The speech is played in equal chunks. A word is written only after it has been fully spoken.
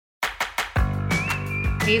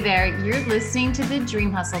Hey there, you're listening to the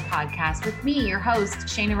Dream Hustle podcast with me, your host,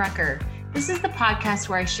 Shana Rucker. This is the podcast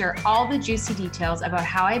where I share all the juicy details about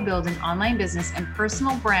how I build an online business and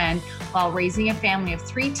personal brand while raising a family of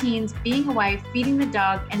 3 teens, being a wife, feeding the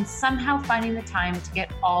dog, and somehow finding the time to get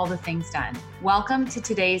all the things done. Welcome to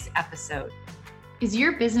today's episode. Is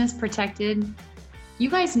your business protected? You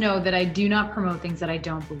guys know that I do not promote things that I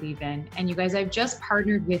don't believe in. And you guys, I've just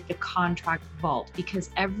partnered with the Contract Vault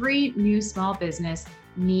because every new small business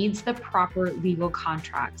needs the proper legal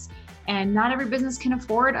contracts. And not every business can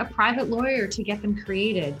afford a private lawyer to get them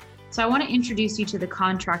created. So I want to introduce you to the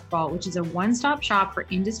Contract Vault, which is a one-stop shop for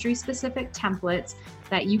industry-specific templates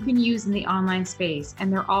that you can use in the online space.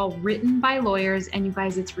 And they're all written by lawyers. And you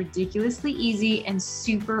guys, it's ridiculously easy and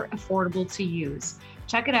super affordable to use.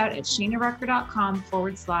 Check it out at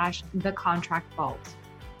shanarucker.com/the Contract Vault.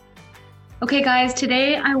 Okay, guys,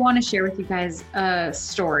 today I want to share with you guys a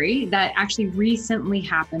story that actually recently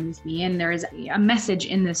happened with me. And there is a message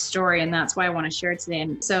in this story, and that's why I want to share it today.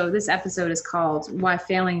 And so this episode is called Why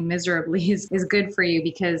Failing Miserably is Good for You,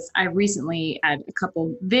 because I recently had a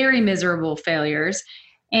couple very miserable failures.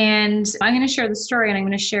 And I'm going to share the story, and I'm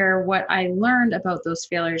going to share what I learned about those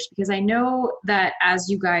failures, because I know that as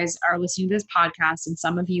you guys are listening to this podcast, and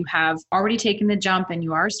some of you have already taken the jump and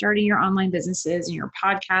you are starting your online businesses and your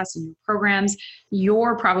podcasts and your programs,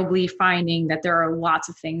 you're probably finding that there are lots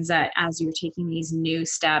of things that as you're taking these new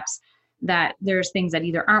steps, that there's things that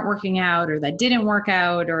either aren't working out or that didn't work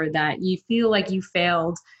out, or that you feel like you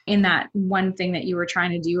failed in that one thing that you were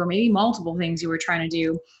trying to do, or maybe multiple things you were trying to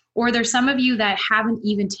do. Or there's some of you that haven't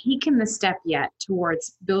even taken the step yet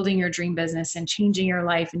towards building your dream business and changing your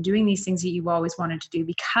life and doing these things that you've always wanted to do,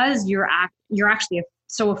 because you're actually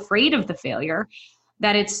so afraid of the failure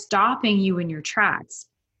that it's stopping you in your tracks.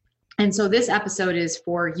 And so this episode is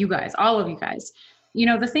for you guys, all of you guys. You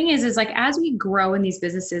know, the thing is like, as we grow in these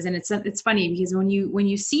businesses, and it's funny because when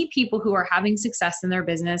you see people who are having success in their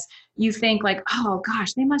business, you think like, oh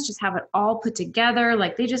gosh, they must just have it all put together.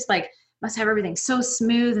 Like they just must have everything so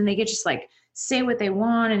smooth, and they get just like say what they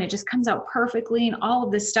want and it just comes out perfectly and all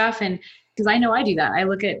of this stuff. And because I know I do that. I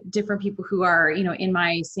look at different people who are, in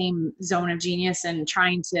my same zone of genius and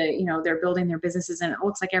trying to, they're building their businesses and it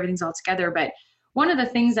looks like everything's all together. But one of the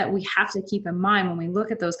things that we have to keep in mind when we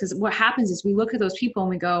look at those, because what happens is we look at those people and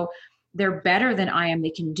we go, they're better than I am.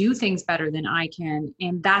 They can do things better than I can.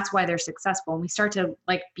 And that's why they're successful. And we start to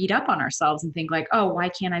like beat up on ourselves and think like, oh, why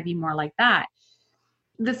can't I be more like that?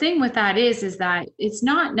 The thing with that is that it's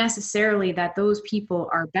not necessarily that those people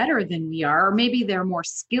are better than we are, or maybe they're more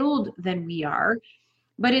skilled than we are,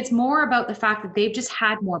 but it's more about the fact that they've just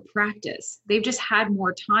had more practice. They've just had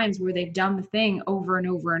more times where they've done the thing over and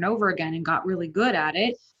over and over again and got really good at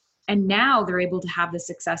it. And now they're able to have the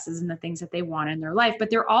successes and the things that they want in their life,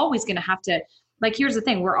 but they're always going to have to, like, here's the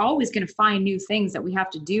thing, we're always going to find new things that we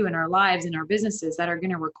have to do in our lives and our businesses that are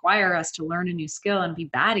going to require us to learn a new skill and be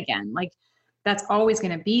bad again. Like, that's always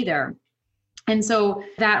going to be there. And so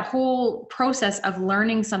that whole process of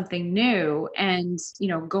learning something new and,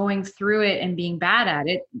 going through it and being bad at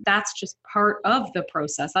it, that's just part of the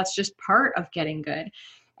process. That's just part of getting good.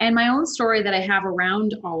 And my own story that I have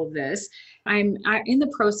around all of this, I'm in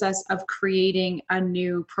the process of creating a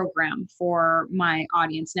new program for my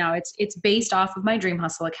audience. Now it's based off of my Dream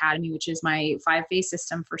Hustle Academy, which is my 5-phase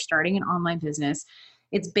system for starting an online business.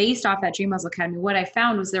 It's based off that Dream Hustle Academy. What I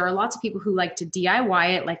found was there are lots of people who like to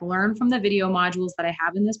DIY it, like learn from the video modules that I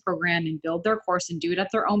have in this program and build their course and do it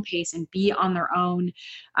at their own pace and be on their own,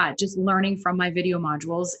 just learning from my video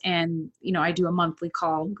modules. And, I do a monthly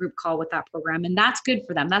group call with that program, and that's good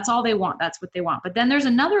for them. That's all they want. That's what they want. But then there's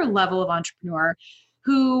another level of entrepreneur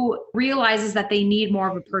who realizes that they need more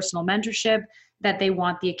of a personal mentorship, that they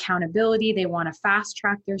want the accountability. They want to fast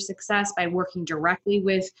track their success by working directly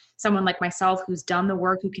with someone like myself who's done the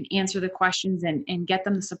work, who can answer the questions and get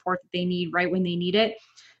them the support that they need right when they need it.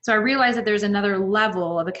 So I realized that there's another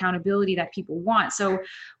level of accountability that people want. So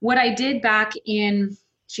what I did back in,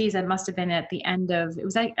 it must have been at the end of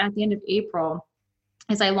April,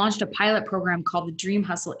 is I launched a pilot program called the Dream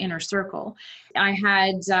Hustle Inner Circle. I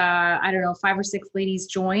had, 5 or 6 ladies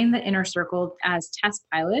join the Inner Circle as test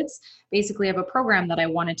pilots, basically of a program that I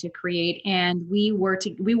wanted to create. And we worked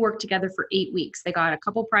together for 8 weeks. They got a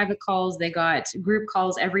couple private calls. They got group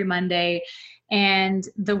calls every Monday. And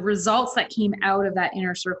the results that came out of that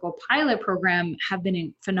Inner Circle pilot program have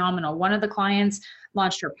been phenomenal. One of the clients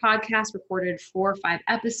launched her podcast, recorded 4 or 5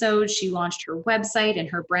 episodes. She launched her website and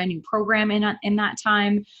her brand new program in that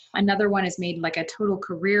time. Another one has made like a total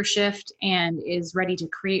career shift and is ready to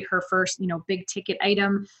create her first, big ticket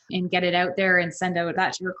item and get it out there and send out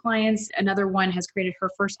that to her clients. Another one has created her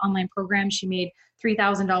first online program. She made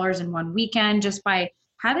 $3,000 in one weekend just by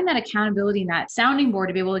having that accountability and that sounding board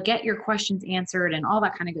to be able to get your questions answered and all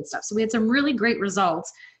that kind of good stuff. So we had some really great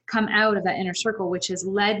results come out of that inner circle, which has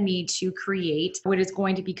led me to create what is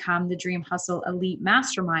going to become the Dream Hustle Elite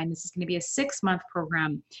Mastermind. This is going to be a 6-month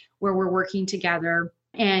program where we're working together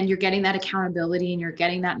and you're getting that accountability and you're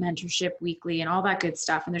getting that mentorship weekly and all that good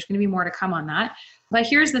stuff. And there's going to be more to come on that. But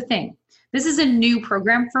here's the thing. This is a new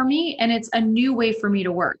program for me and it's a new way for me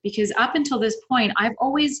to work because up until this point, I've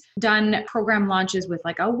always done program launches with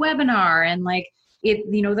like a webinar and like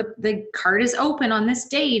the cart is open on this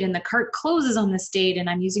date and the cart closes on this date and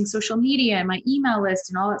I'm using social media and my email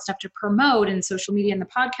list and all that stuff to promote and social media and the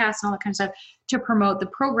podcast and all that kind of stuff to promote the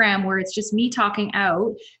program where it's just me talking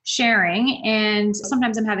out, sharing, and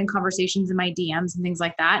sometimes I'm having conversations in my DMs and things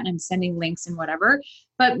like that and I'm sending links and whatever.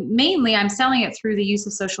 But mainly I'm selling it through the use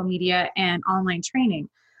of social media and online training.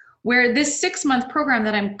 Where this 6-month program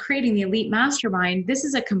that I'm creating, the Elite Mastermind, this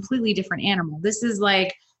is a completely different animal. This is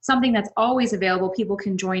like something that's always available. People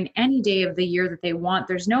can join any day of the year that they want.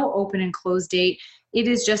 There's no open and close date. It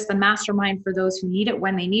is just the mastermind for those who need it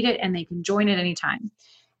when they need it, and they can join at any time.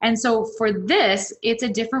 And so for this, it's a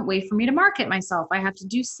different way for me to market myself. I have to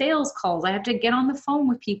do sales calls. I have to get on the phone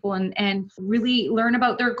with people and really learn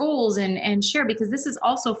about their goals and share, because this is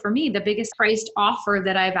also for me the biggest priced offer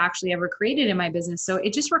that I've actually ever created in my business. So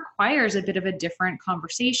it just requires a bit of a different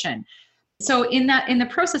conversation. So in the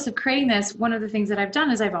process of creating this, one of the things that I've done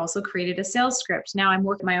is I've also created a sales script. Now I'm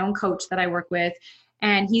working with my own coach that I work with,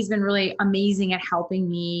 and he's been really amazing at helping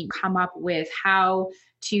me come up with how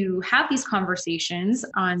to have these conversations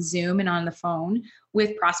on Zoom and on the phone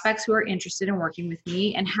with prospects who are interested in working with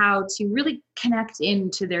me, and how to really connect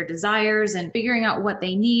into their desires and figuring out what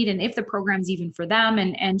they need and if the program's even for them,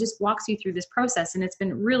 and just walks you through this process. And it's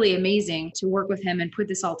been really amazing to work with him and put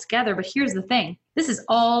this all together. But here's the thing. This is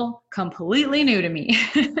all completely new to me,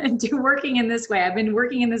 working in this way. I've been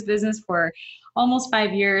working in this business for almost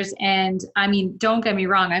 5 years. And I mean, don't get me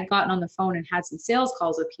wrong. I've gotten on the phone and had some sales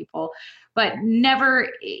calls with people, but never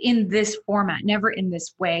in this format, never in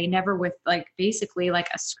this way, never with basically a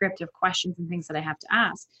script of questions and things that I have to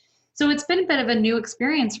ask. So it's been a bit of a new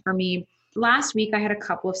experience for me. Last week, I had a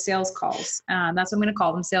couple of sales calls. That's what I'm going to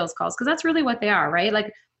call them, sales calls, because that's really what they are, right?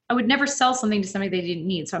 Like, I would never sell something to somebody they didn't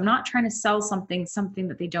need. So I'm not trying to sell something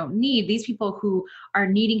that they don't need. These people who are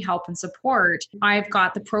needing help and support, I've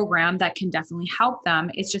got the program that can definitely help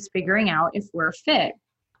them. It's just figuring out if we're a fit.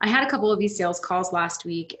 I had a couple of these sales calls last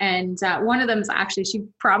week, and one of them is actually, she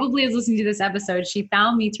probably is listening to this episode. She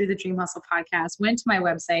found me through the Dream Hustle podcast, went to my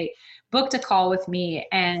website, booked a call with me.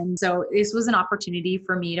 And so this was an opportunity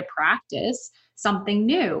for me to practice something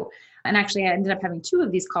new. And actually, I ended up having 2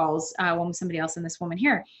 of these calls, one with somebody else and this woman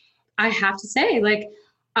here. I have to say,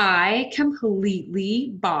 I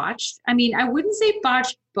completely botched. I mean, I wouldn't say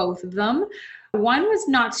botched both of them. One was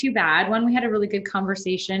not too bad. One, we had a really good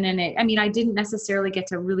conversation, and I didn't necessarily get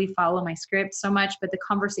to really follow my script so much, but the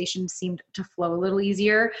conversation seemed to flow a little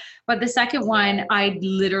easier. But the second one, I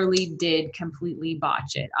literally did completely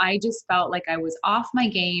botch it. I just felt like I was off my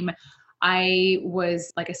game. I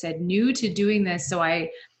was, like I said, new to doing this. So I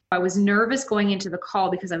was nervous going into the call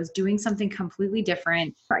because I was doing something completely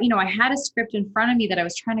different. I had a script in front of me that I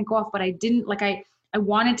was trying to go off, but I didn't, I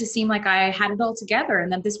wanted to seem like I had it all together and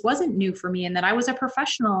that this wasn't new for me and that I was a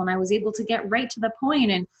professional and I was able to get right to the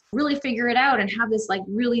point and really figure it out and have this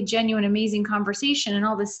really genuine, amazing conversation and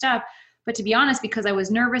all this stuff. But to be honest, because I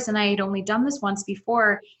was nervous and I had only done this once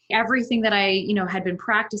before, everything that I, had been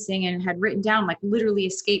practicing and had written down, literally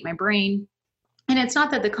escaped my brain. And it's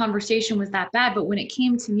not that the conversation was that bad, but when it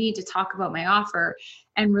came to me to talk about my offer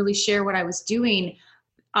and really share what I was doing,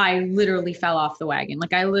 I literally fell off the wagon.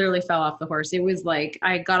 I literally fell off the horse. It was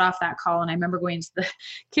I got off that call and I remember going to the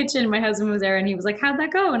kitchen. My husband was there and he was like, "How'd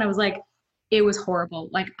that go?" And I was like, it was horrible.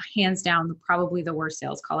 Hands down, probably the worst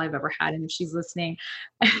sales call I've ever had. And if she's listening,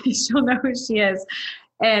 she'll know who she is.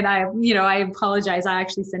 And I apologize. I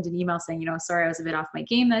actually sent an email saying, sorry, I was a bit off my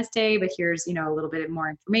game this day, but here's, a little bit more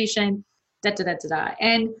information,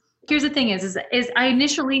 And here's the thing is I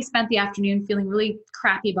initially spent the afternoon feeling really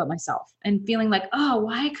crappy about myself and feeling like, oh,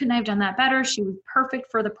 why couldn't I have done that better? She was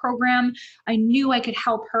perfect for the program. I knew I could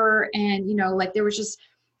help her. And,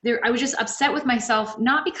 I was just upset with myself,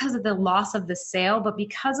 not because of the loss of the sale, but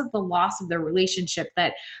because of the loss of the relationship,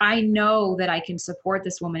 that I know that I can support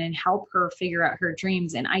this woman and help her figure out her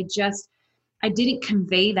dreams. And I I didn't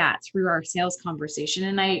convey that through our sales conversation.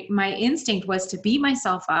 And my instinct was to beat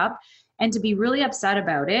myself up and to be really upset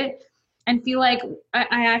about it and feel like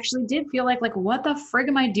I actually did feel like, what the frig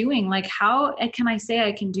am I doing? Like, how can I say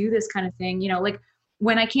I can do this kind of thing? Like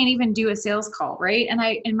when I can't even do a sales call, right?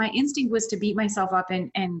 And my instinct was to beat myself up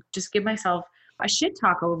and just give myself a shit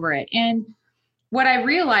talk over it. And what I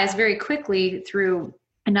realized very quickly through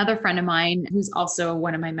another friend of mine, who's also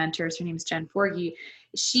one of my mentors, her name's Jen Forgy.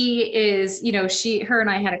 She is, her and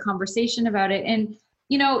I had a conversation about it. And,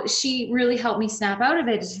 she really helped me snap out of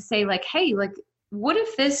it to say like, hey, like, what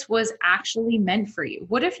if this was actually meant for you?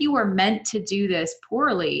 What if you were meant to do this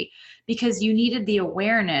poorly because you needed the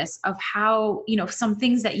awareness of how, some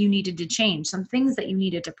things that you needed to change, some things that you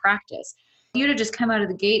needed to practice? If you'd have just come out of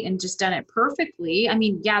the gate and just done it perfectly, I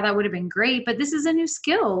mean, yeah, that would have been great, but this is a new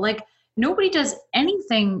skill. Like, nobody does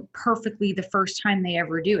anything perfectly the first time they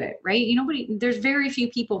ever do it, right? There's very few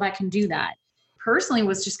people that can do that. Personally,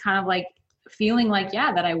 was just kind of like feeling like,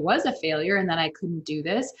 yeah, that I was a failure and that I couldn't do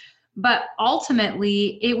this. But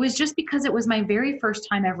ultimately, it was just because it was my very first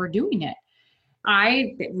time ever doing it.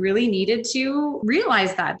 I really needed to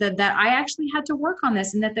realize that I actually had to work on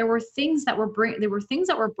this, and that there were things that were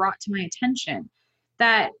brought to my attention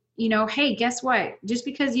that, hey, guess what? Just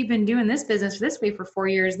because you've been doing this business this way for 4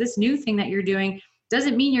 years, this new thing that you're doing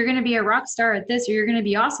doesn't mean you're going to be a rock star at this, or you're going to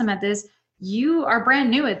be awesome at this. You are brand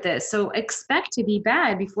new at this. So expect to be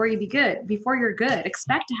bad before you're good.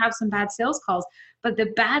 Expect to have some bad sales calls, but the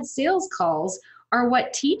bad sales calls are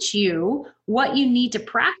what teach you what you need to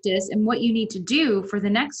practice and what you need to do for the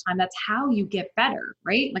next time. That's how you get better,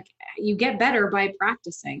 right? Like, you get better by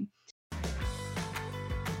practicing.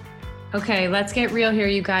 Okay, let's get real here,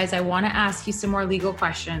 you guys. I want to ask you some more legal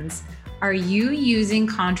questions. Are you using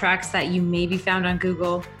contracts that you maybe found on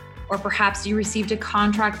Google? Or perhaps you received a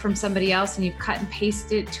contract from somebody else and you've cut and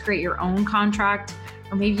pasted it to create your own contract?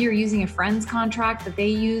 Or maybe you're using a friend's contract that they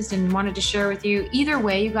used and wanted to share with you. Either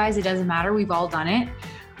way, you guys, it doesn't matter. We've all done it.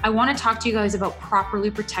 I want to talk to you guys about properly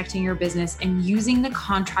protecting your business and using the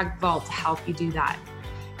Contract Vault to help you do that.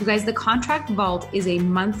 You guys, the Contract Vault is a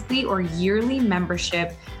monthly or yearly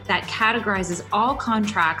membership that categorizes all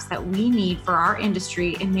contracts that we need for our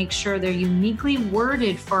industry and makes sure they're uniquely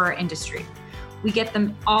worded for our industry. We get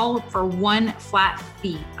them all for one flat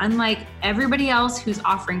fee, unlike everybody else who's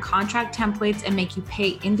offering contract templates and make you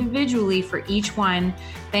pay individually for each one.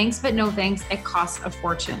 Thanks, but no thanks. It costs a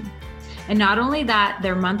fortune. And not only that,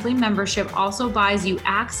 their monthly membership also buys you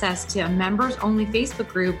access to a members only Facebook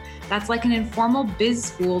group that's like an informal biz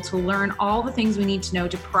school to learn all the things we need to know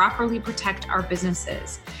to properly protect our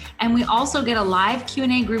businesses. And we also get a live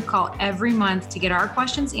Q&A group call every month to get our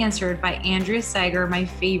questions answered by Andrea Sager, my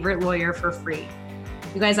favorite lawyer, for free.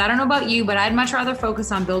 You guys, I don't know about you, but I'd much rather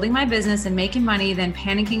focus on building my business and making money than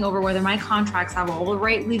panicking over whether my contracts have all the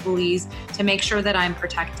right legalese to make sure that I'm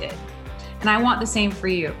protected. And I want the same for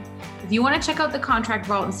you. If you want to check out the Contract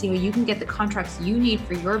Vault and see how you can get the contracts you need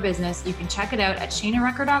for your business, you can check it out at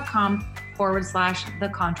shanarecker.com/the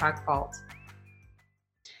Contract Vault.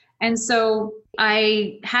 And so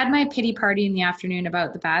I had my pity party in the afternoon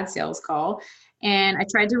about the bad sales call, and I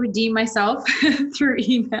tried to redeem myself through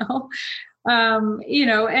email, and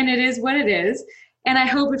it is what it is. And I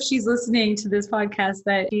hope if she's listening to this podcast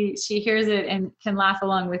that she hears it and can laugh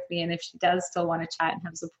along with me. And if she does still want to chat and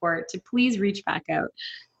have support, to please reach back out.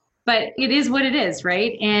 But it is what it is,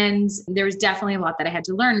 right? And there was definitely a lot that I had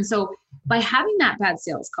to learn. And so by having that bad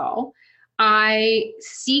sales call, I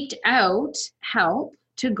seeked out help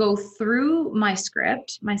to go through my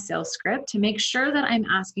sales script, to make sure that I'm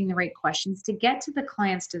asking the right questions to get to the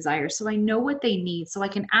client's desires. So I know what they need. So I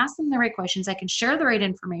can ask them the right questions. I can share the right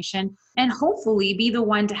information and hopefully be the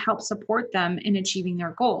one to help support them in achieving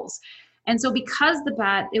their goals. And so because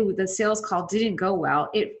the sales call didn't go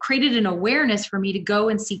well, it created an awareness for me to go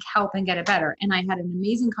and seek help and get it better. And I had an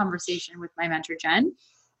amazing conversation with my mentor, Jen,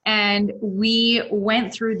 and we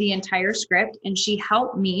went through the entire script, and she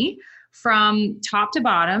helped me from top to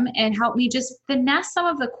bottom and helped me just finesse some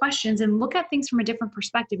of the questions and look at things from a different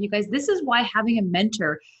perspective. You guys, this is why having a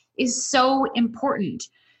mentor is so important,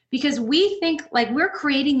 because we think like we're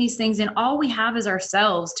creating these things and all we have is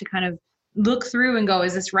ourselves to kind of look through and go,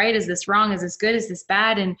 is this right? Is this wrong? Is this good? Is this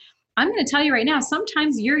bad? And I'm going to tell you right now,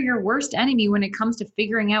 sometimes you're your worst enemy when it comes to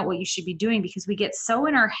figuring out what you should be doing, because we get so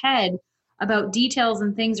in our head about details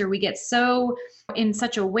and things, or we get so in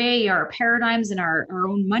such a way, our paradigms and our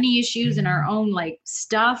own money issues and our own like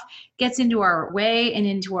stuff gets into our way and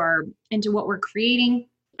into what we're creating.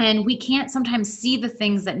 And we can't sometimes see the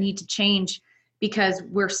things that need to change because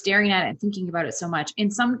we're staring at it and thinking about it so much. In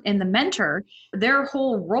the mentor, their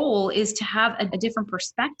whole role is to have a different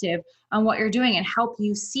perspective on what you're doing and help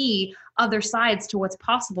you see other sides to what's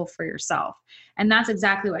possible for yourself. And that's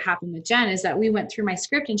exactly what happened with Jen, is that we went through my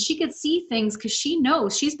script and she could see things because she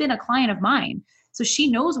knows, she's been a client of mine. So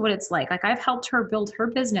she knows what it's like. Like, I've helped her build her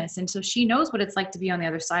business. And so she knows what it's like to be on the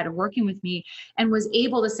other side of working with me, and was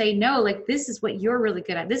able to say, no, like, this is what you're really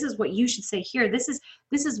good at. This is what you should say here. This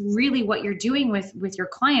is really what you're doing with your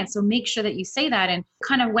clients. So make sure that you say that, and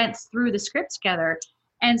kind of went through the script together.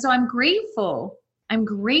 And so I'm grateful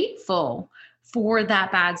for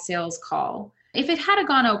that bad sales call. If it had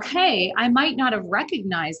gone okay, I might not have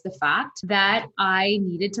recognized the fact that I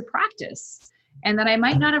needed to practice, and that I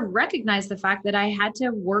might not have recognized the fact that I had to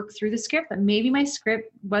work through the script, that maybe my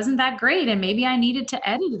script wasn't that great and maybe I needed to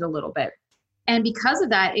edit it a little bit. And because of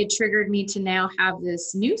that, it triggered me to now have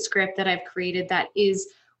this new script that I've created that is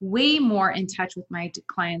way more in touch with my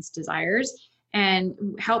clients' desires and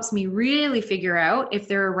helps me really figure out if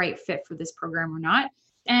they're a right fit for this program or not.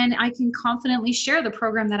 And I can confidently share the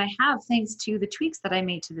program that I have thanks to the tweaks that I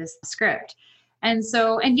made to this script. And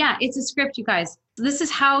yeah, it's a script, you guys. This is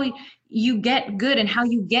how you get good and how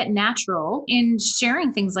you get natural in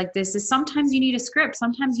sharing things like this. Is sometimes you need a script.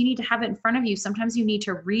 Sometimes you need to have it in front of you. Sometimes you need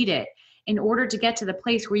to read it in order to get to the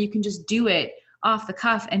place where you can just do it off the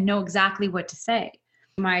cuff and know exactly what to say.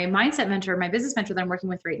 My mindset mentor, my business mentor that I'm working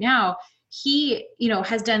with right now, he,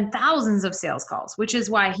 has done thousands of sales calls, which is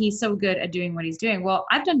why he's so good at doing what he's doing. Well,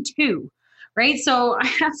 I've done 2. Right? So I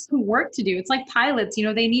have some work to do. It's like pilots,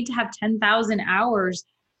 they need to have 10,000 hours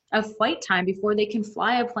of flight time before they can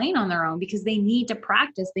fly a plane on their own, because they need to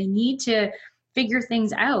practice. They need to figure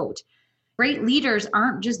things out. Great leaders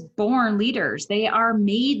aren't just born leaders. They are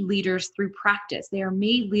made leaders through practice. They are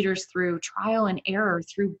made leaders through trial and error,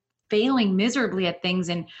 through failing miserably at things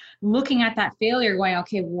and looking at that failure going,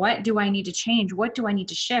 okay, what do I need to change? What do I need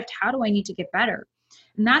to shift? How do I need to get better?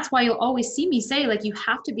 And that's why you'll always see me say, like, you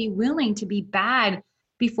have to be willing to be bad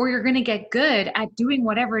before you're going to get good at doing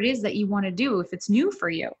whatever it is that you want to do if it's new for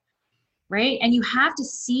you, right? And you have to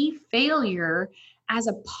see failure as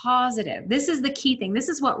a positive. This is the key thing. This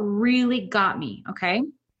is what really got me, okay?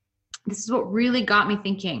 This is what really got me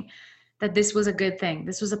thinking that this was a good thing.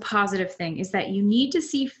 This was a positive thing, is that you need to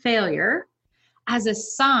see failure as a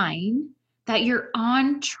sign that you're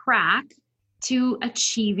on track to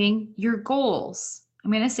achieving your goals.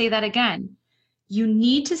 I'm going to say that again. You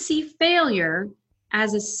need to see failure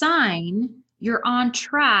as a sign you're on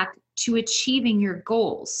track to achieving your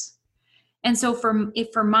goals. And so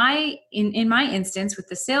in my instance with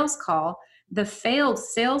the sales call, the failed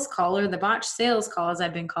sales call, or the botched sales call, as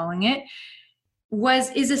I've been calling it,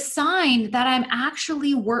 is a sign that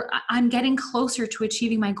I'm getting closer to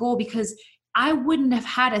achieving my goal, because I wouldn't have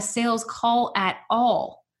had a sales call at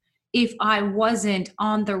all if I wasn't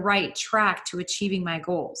on the right track to achieving my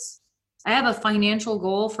goals. I have a financial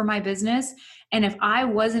goal for my business, and if I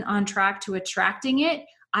wasn't on track to attracting it,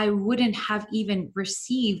 I wouldn't have even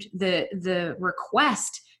received the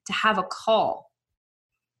request to have a call.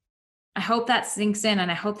 I hope that sinks in, and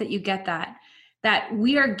I hope that you get that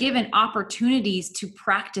we are given opportunities to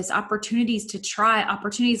practice, opportunities to try,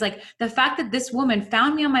 opportunities like the fact that this woman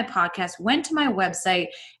found me on my podcast, went to my website,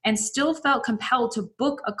 and still felt compelled to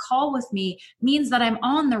book a call with me means that I'm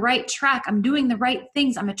on the right track. I'm doing the right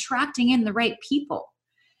things. I'm attracting in the right people.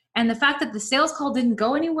 And the fact that the sales call didn't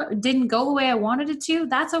go the way I wanted it to,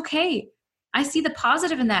 that's okay. I see the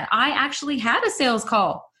positive in that. I actually had a sales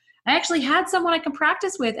call. I actually had someone I can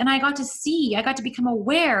practice with, and I got to become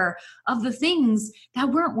aware of the things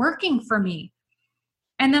that weren't working for me.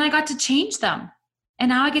 And then I got to change them. And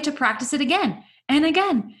now I get to practice it again and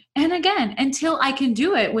again and again until I can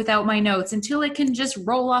do it without my notes, until it can just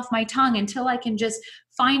roll off my tongue, until I can just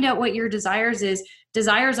find out what your desires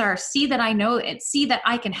are, see that I know it, see that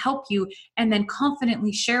I can help you, and then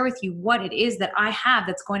confidently share with you what it is that I have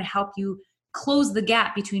that's going to help you close the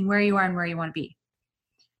gap between where you are and where you want to be.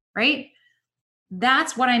 Right?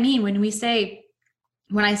 That's what I mean when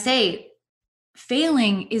I say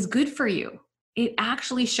failing is good for you. It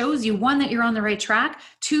actually shows you, 1, that you're on the right track.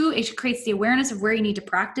 2, it creates the awareness of where you need to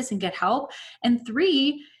practice and get help. And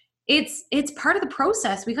 3, it's part of the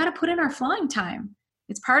process. We got to put in our flying time.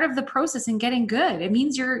 It's part of the process in getting good. It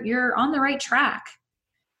means you're on the right track.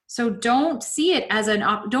 So don't see it as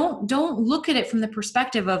don't look at it from the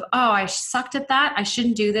perspective of, oh, I sucked at that. I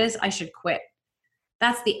shouldn't do this. I should quit.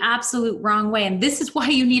 That's the absolute wrong way. And this is why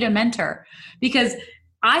you need a mentor, because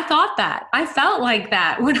I thought that. I felt like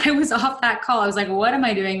that when I was off that call. I was like, what am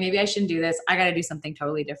I doing? Maybe I shouldn't do this. I got to do something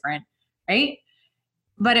totally different. Right?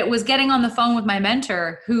 But it was getting on the phone with my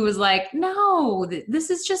mentor who was like, no,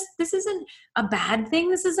 this isn't a bad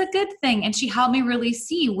thing. This is a good thing. And she helped me really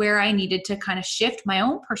see where I needed to kind of shift my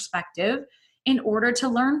own perspective in order to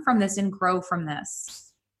learn from this and grow from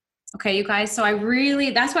this. Okay, you guys. So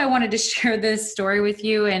that's why I wanted to share this story with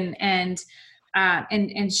you and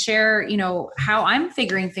share, how I'm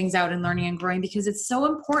figuring things out and learning and growing, because it's so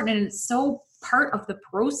important and it's so part of the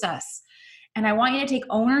process. And I want you to take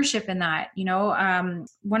ownership in that.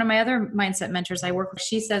 One of my other mindset mentors I work with,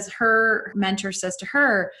 she says her mentor says to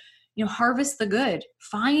her, harvest the good,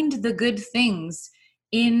 find the good things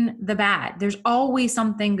in the bad. There's always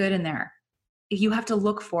something good in there. You have to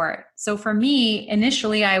look for it. So for me,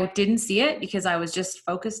 initially, I didn't see it because I was just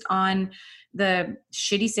focused on the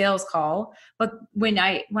shitty sales call. But when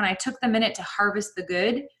I took the minute to harvest the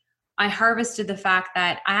good, I harvested the fact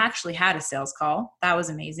that I actually had a sales call. That was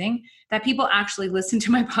amazing. That people actually listen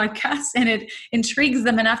to my podcast and it intrigues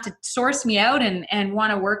them enough to source me out and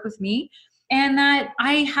want to work with me. And that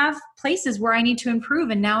I have places where I need to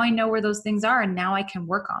improve. And now I know where those things are and now I can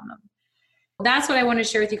work on them. That's what I want to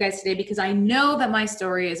share with you guys today, because I know that my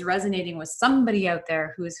story is resonating with somebody out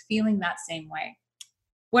there who is feeling that same way.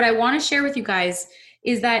 What I want to share with you guys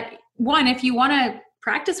is that, one, if you want to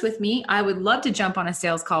practice with me, I would love to jump on a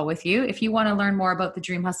sales call with you. If you want to learn more about the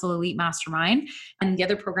Dream Hustle Elite Mastermind and the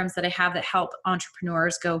other programs that I have that help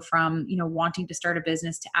entrepreneurs go from, wanting to start a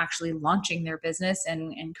business to actually launching their business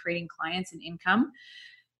and creating clients and income.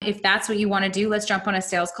 If that's what you want to do, let's jump on a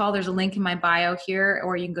sales call. There's a link in my bio here,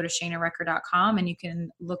 or you can go to shanarecker.com and you can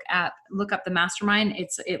look up the mastermind.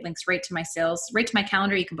 It links right to my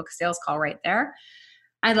calendar. You can book a sales call right there.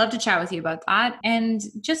 I'd love to chat with you about that. And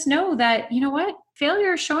just know that, you know what?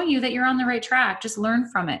 Failure is showing you that you're on the right track. Just learn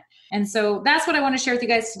from it. And so that's what I want to share with you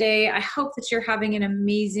guys today. I hope that you're having an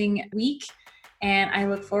amazing week. And I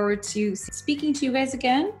look forward to speaking to you guys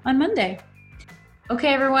again on Monday.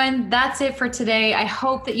 Okay, everyone, that's it for today. I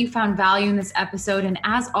hope that you found value in this episode. And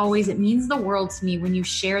as always, it means the world to me when you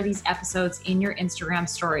share these episodes in your Instagram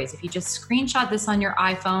stories. If you just screenshot this on your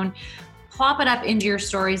iPhone, plop it up into your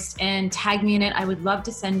stories and tag me in it. I would love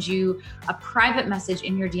to send you a private message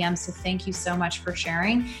in your DMs. So thank you so much for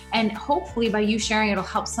sharing. And hopefully by you sharing, it'll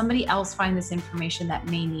help somebody else find this information that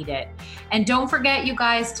may need it. And don't forget, you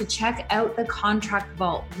guys, to check out the Contract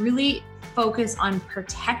Vault. Really focus on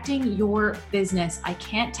protecting your business. I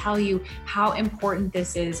can't tell you how important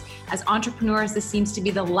this is. As entrepreneurs, this seems to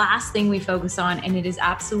be the last thing we focus on, and it is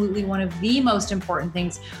absolutely one of the most important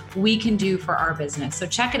things we can do for our business. So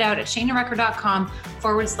check it out at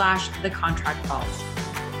shanarecker.com/the contract vault.